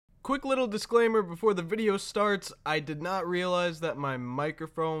quick little disclaimer before the video starts. I did not realize that my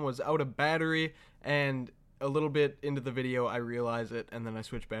microphone was out of battery, and a little bit into the video I realized it, and then I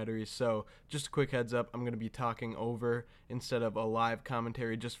switched batteries. So just a quick heads up, I'm going to be talking over instead of a live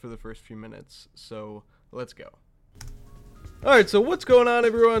commentary just for the first few minutes. So let's go. Alright, so what's going on,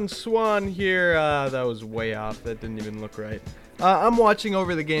 everyone? Swan here. That was way off. That didn't even look right. I'm watching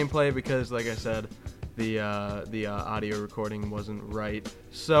over the gameplay because, like I said, the audio recording wasn't right.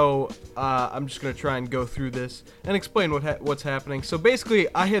 So I'm just gonna try and go through this and explain what's happening. So basically,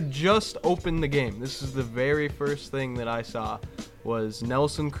 I had just opened the game. This is the very first thing that I saw was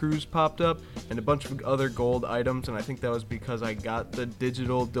Nelson Cruz popped up and a bunch of other gold items, and I think that was because I got the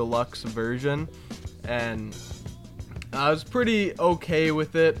digital deluxe version, and I was pretty okay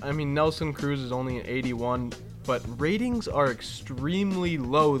with it. I mean, Nelson Cruz is only an 81, but ratings are extremely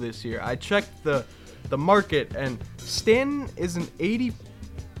low this year. I checked the market, and Stanton is an 80.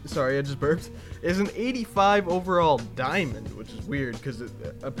 Sorry, I just burped. Is an 85 overall diamond, which is weird because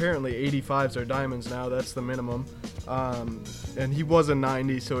apparently 85s are diamonds now. That's the minimum. And he was a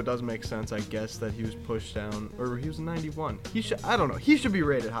 90, so it does make sense, I guess, that he was pushed down, or he was a 91. I don't know. He should be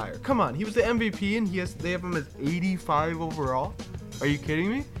rated higher. Come on, he was the MVP, and they have him as 85 overall. Are you kidding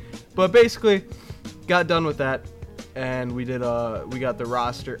me? But basically, got done with that, and we got the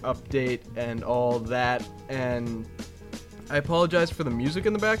roster update and all that, and I apologize for the music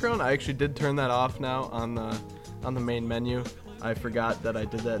in the background. I actually did turn that off now on the main menu. I forgot that I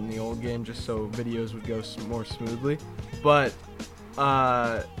did that in the old game just so videos would go more smoothly. But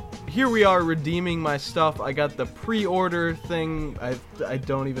here we are redeeming my stuff. I got the pre-order thing. I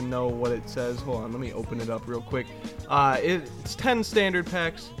don't even know what it says. Hold on, let me open it up real quick. It's 10 standard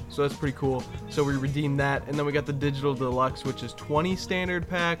packs, so that's pretty cool. So we redeemed that, and then we got the digital deluxe, which is 20 standard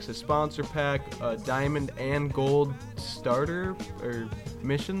packs, a sponsor pack, a diamond and gold starter or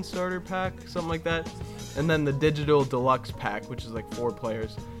mission starter pack, something like that, and then the digital deluxe pack, which is like 4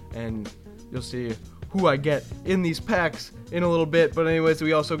 players, and you'll see who I get in these packs in a little bit. But anyways,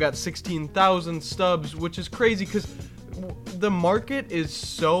 we also got 16,000 stubs, which is crazy because the market is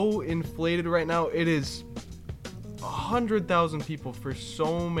so inflated right now. It is 100,000 people for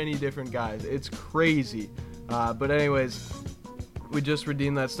so many different guys. It's crazy. But anyways, we just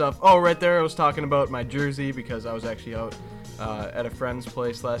redeemed that stuff. Oh, right there I was talking about my jersey because I was actually out at a friend's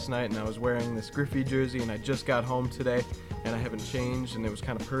place last night, and I was wearing this Griffey jersey, and I just got home today, and I haven't changed, and it was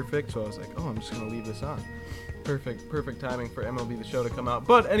kind of perfect, so I was like, oh, I'm just going to leave this on. Perfect timing for MLB The Show to come out.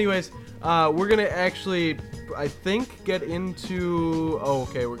 But anyways, we're going to actually, I think, get into,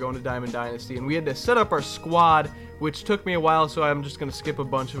 we're going to Diamond Dynasty, and we had to set up our squad, which took me a while, so I'm just going to skip a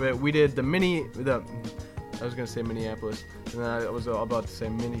bunch of it. We did I was going to say Minneapolis, and then I was about to say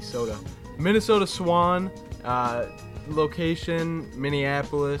Minnesota. Minnesota Swan, location,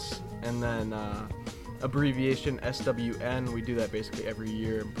 Minneapolis, and then abbreviation SWN. We do that basically every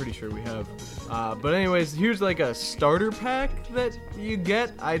year. I'm pretty sure we have. But anyways, here's like a starter pack that you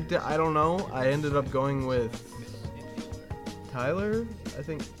get. I don't know. I ended up going with Tyler, I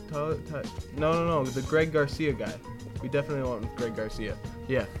think. No, the Greg Garcia guy. We definitely went with Greg Garcia.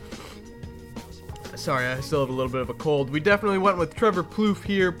 Yeah. Sorry, I still have a little bit of a cold. We definitely went with Trevor Plouffe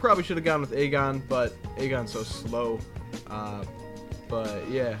here. Probably should have gone with Aegon, but Aegon's so slow. But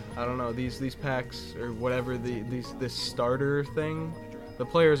yeah, I don't know. These packs or whatever this starter thing, the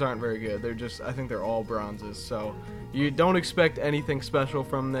players aren't very good. They're just, I think they're all bronzes. So you don't expect anything special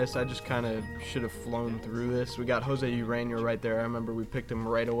from this. I just kind of should have flown through this. We got Jose Urena right there. I remember we picked him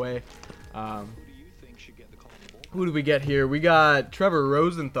right away. Who do we get here? We got Trevor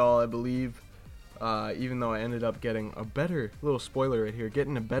Rosenthal, I believe. Even though I ended up getting a better, little spoiler right here,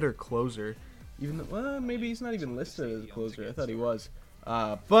 getting a better closer. Even though, well, maybe he's not even listed as a closer. I thought he was.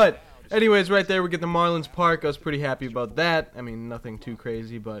 But anyways, right there we get the Marlins Park. I was pretty happy about that. I mean, nothing too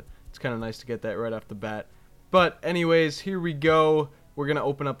crazy, but it's kind of nice to get that right off the bat. But anyways, here we go. We're going to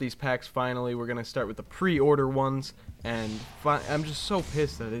open up these packs finally. We're going to start with the pre-order ones. And I'm just so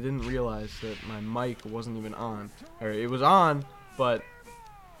pissed that I didn't realize that my mic wasn't even on. Or it was on, but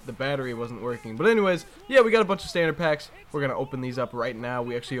the battery wasn't working. But anyways, yeah, we got a bunch of standard packs. We're going to open these up right now.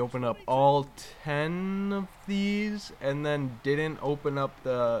 We actually opened up all 10 of these and then didn't open up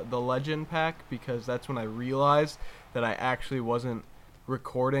the legend pack because that's when I realized that I actually wasn't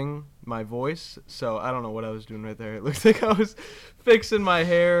recording my voice. So I don't know what I was doing right there. It looks like I was fixing my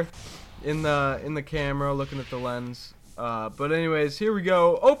hair in the camera, looking at the lens. But anyways, here we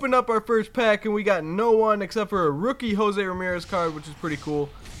go. Opened up our first pack, and we got no one except for a rookie Jose Ramirez card, which is pretty cool.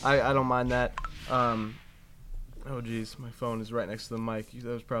 I don't mind that. Oh geez, my phone is right next to the mic. That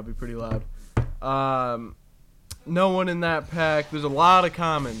was probably pretty loud. No one in that pack. There's a lot of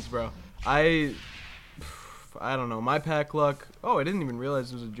commons, bro. I don't know. My pack luck. Oh, I didn't even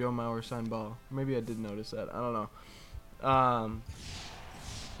realize there was a Joe Mauer signed ball. Maybe I did notice that. I don't know.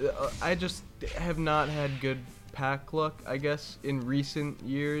 I just have not had good pack luck, I guess, in recent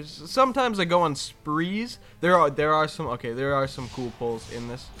years. Sometimes I go on sprees. There are some cool pulls in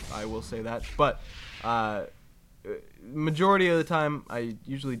this. I will say that, but majority of the time I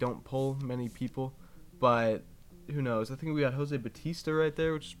usually don't pull many people. But who knows? I think we got Jose Batista right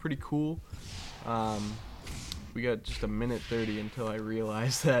there, which is pretty cool. We got just a minute 30 until I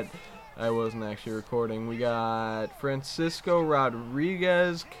realized that I wasn't actually recording. We got Francisco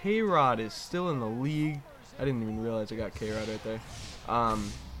Rodriguez. K-Rod is still in the league. I didn't even realize I got K-Rod right there.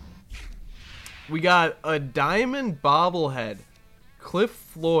 We got a diamond bobblehead. Cliff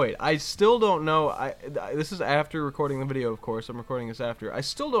Floyd. I still don't know. This is after recording the video, of course. I'm recording this after. I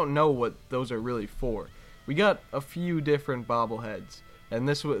still don't know what those are really for. We got a few different bobbleheads, and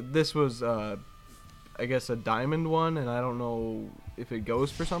this was I guess a diamond one, and I don't know if it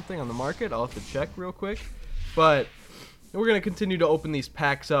goes for something on the market. I'll have to check real quick. But we're gonna continue to open these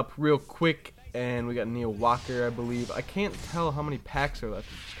packs up real quick, and we got Neil Walker, I believe. I can't tell how many packs are left.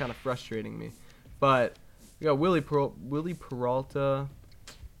 It's just kind of frustrating me. But we got Willie Peralta.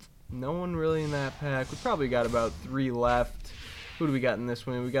 No one really in that pack. We probably got about 3 left. Who do we got in this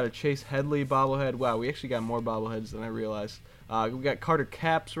one? We got a Chase Headley bobblehead. Wow, we actually got more bobbleheads than I realized. We got Carter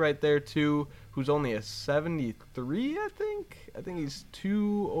Capps right there too, who's only a 73, I think. I think he's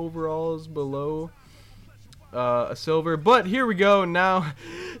 2 overalls below a silver. But here we go. Now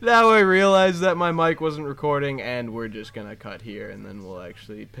I realize that my mic wasn't recording, and we're just gonna cut here, and then we'll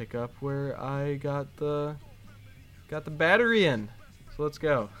actually pick up where I got the battery in. So let's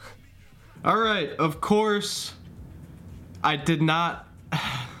go. All right, of course, I did not.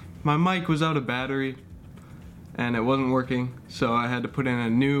 My mic was out of battery, and it wasn't working, so I had to put in a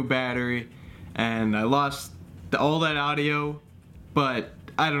new battery, and I lost all that audio, but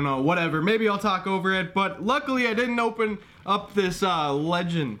I don't know, whatever, maybe I'll talk over it. But luckily I didn't open up this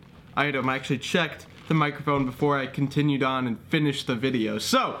legend item. I actually checked the microphone before I continued on and finished the video.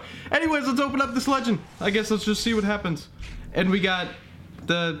 So anyways, let's open up this legend. I guess let's just see what happens. And we got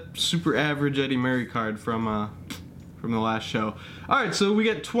the super average Eddie Murray card from the last show. Alright, so we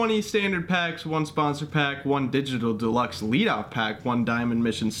get 20 standard packs, 1 sponsor pack, 1 digital deluxe leadoff pack, 1 diamond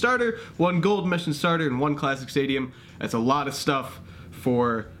mission starter, 1 gold mission starter, and 1 classic stadium. That's a lot of stuff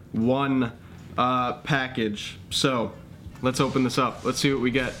for one package. So let's open this up. Let's see what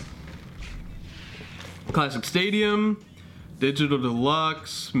we get. Classic stadium, digital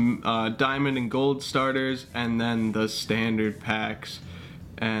deluxe, diamond and gold starters, and then the standard packs.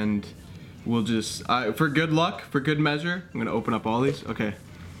 And we'll just, for good luck, for good measure, I'm gonna open up all these. Okay,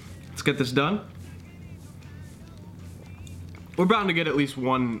 let's get this done. We're bound to get at least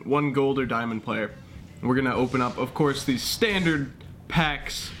one gold or diamond player. We're gonna open up, of course, these standard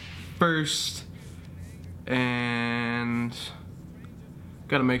packs first, and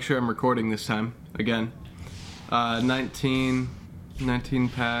gotta make sure I'm recording this time again. 19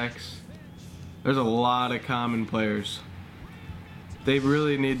 packs. There's a lot of common players. They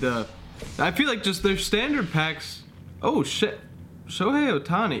really need to. I feel like just their standard packs. Oh shit, Shohei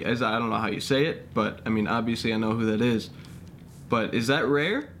Ohtani. I don't know how you say it, but I mean obviously I know who that is. But is that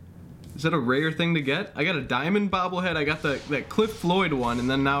rare? Is that a rare thing to get? I got a diamond bobblehead. I got that Cliff Floyd one, and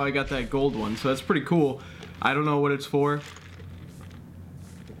then now I got that gold one. So that's pretty cool. I don't know what it's for.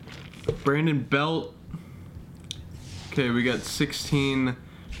 Brandon Belt. Okay, we got 16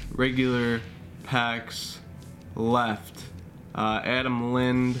 regular packs left. Adam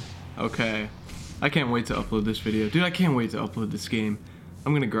Lind. Okay. I can't wait to upload this video. Dude, I can't wait to upload this game.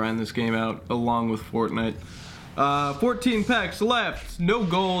 I'm gonna grind this game out along with Fortnite. 14 packs left. No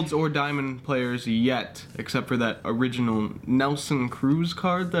golds or diamond players yet, except for that original Nelson Cruz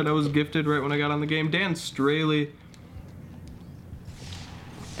card that I was gifted right when I got on the game. Dan Straley.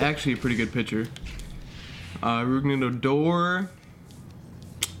 Actually a pretty good pitcher. Rugnan Odor.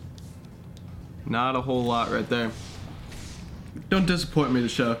 Not a whole lot right there. Don't disappoint me, the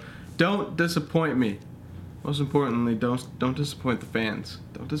show. Don't disappoint me. Most importantly, don't disappoint the fans.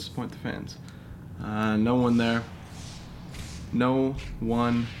 Don't disappoint the fans. No one there. No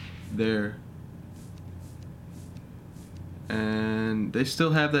one there. And they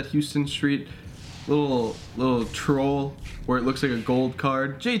still have that Houston Street little troll where it looks like a gold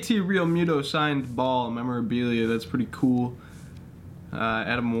card. JT Real Muto signed ball memorabilia. That's pretty cool.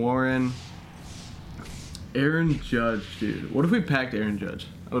 Adam Warren. Aaron Judge, dude. What if we packed Aaron Judge?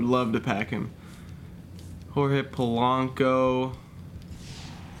 I would love to pack him. Jorge Polanco.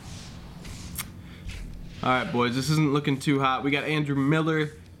 All right, boys, this isn't looking too hot. We got Andrew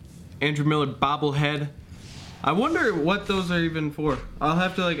Miller bobblehead. I wonder what those are even for. I'll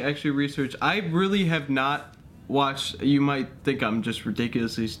have to like actually research. I really have not watched. You might think I'm just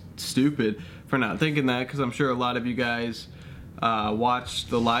ridiculously stupid for not thinking that, because I'm sure a lot of you guys watched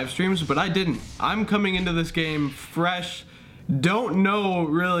the live streams, but I didn't. I'm coming into this game fresh. Don't know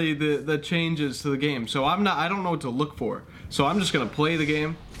really the changes to the game, so I don't know what to look for. So I'm just gonna play the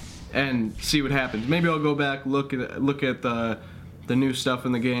game and see what happens. Maybe I'll go back, look at the new stuff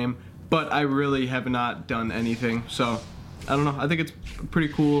in the game, but I really have not done anything. So I don't know. I think it's a pretty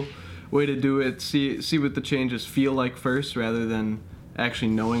cool way to do it. See what the changes feel like first, rather than actually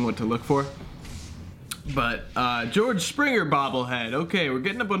knowing what to look for. But George Springer bobblehead. Okay, we're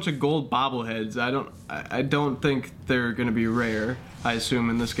getting a bunch of gold bobbleheads. I don't think they're gonna be rare, I assume,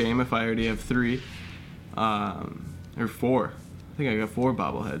 in this game, if I already have 3 or 4. I think I got 4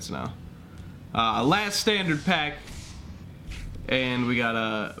 bobbleheads now. Last standard pack, and we got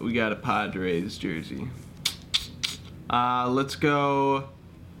a Padres jersey. Let's go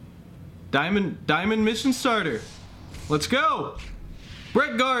Diamond Mission Starter. Let's go.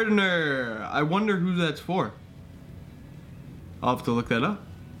 Brett Gardner. I wonder who that's for. I'll have to look that up.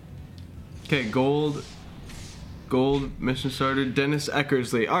 Okay, gold Mission Starter, Dennis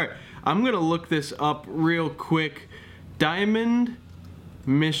Eckersley. All right, I'm gonna look this up real quick. Diamond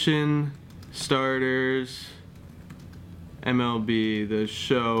Mission Starters, MLB, the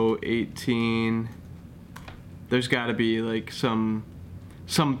show 18. There's got to be like some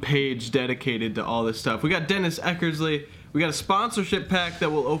page dedicated to all this stuff. We got Dennis Eckersley. We got a sponsorship pack that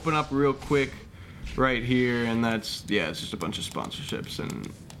will open up real quick right here, and that's, yeah, it's just a bunch of sponsorships and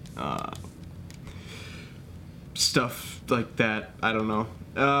stuff like that. I don't know.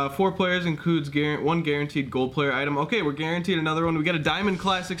 4 players includes 1 guaranteed gold player item. Okay, we're guaranteed another one. We got a Diamond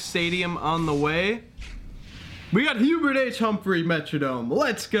Classic Stadium on the way. We got Hubert H. Humphrey Metrodome.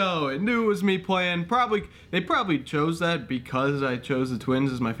 Let's go. I knew it was me playing. They probably chose that because I chose the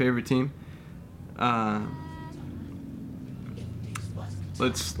Twins as my favorite team.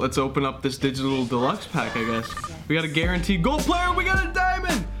 Let's open up this digital deluxe pack, I guess. We got a guaranteed gold player. We got a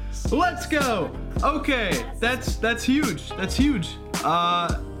diamond. Let's go. Okay, that's huge. That's huge.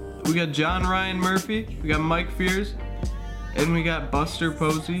 We got John Ryan Murphy. We got Mike Fears, and we got Buster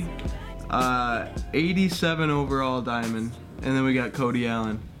Posey. 87 overall diamond, and then we got Cody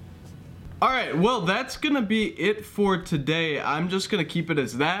Allen. Alright, well, that's gonna be it for today. I'm just gonna keep it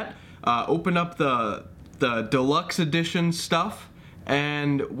as that. Open up the deluxe edition stuff,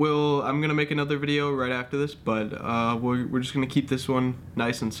 and I'm gonna make another video right after this, but we're just gonna keep this one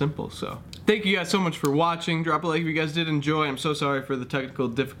nice and simple. So thank you guys so much for watching. Drop a like if you guys did enjoy. I'm so sorry for the technical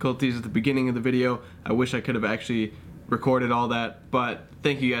difficulties at the beginning of the video. I wish I could have actually recorded all that, but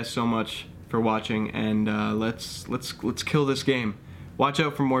thank you guys so much for watching, and let's kill this game. Watch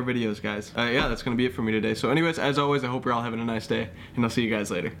out for more videos, guys. Yeah, that's gonna be it for me today. So anyways, as always, I hope you're all having a nice day, and I'll see you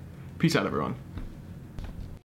guys later. Peace out, everyone.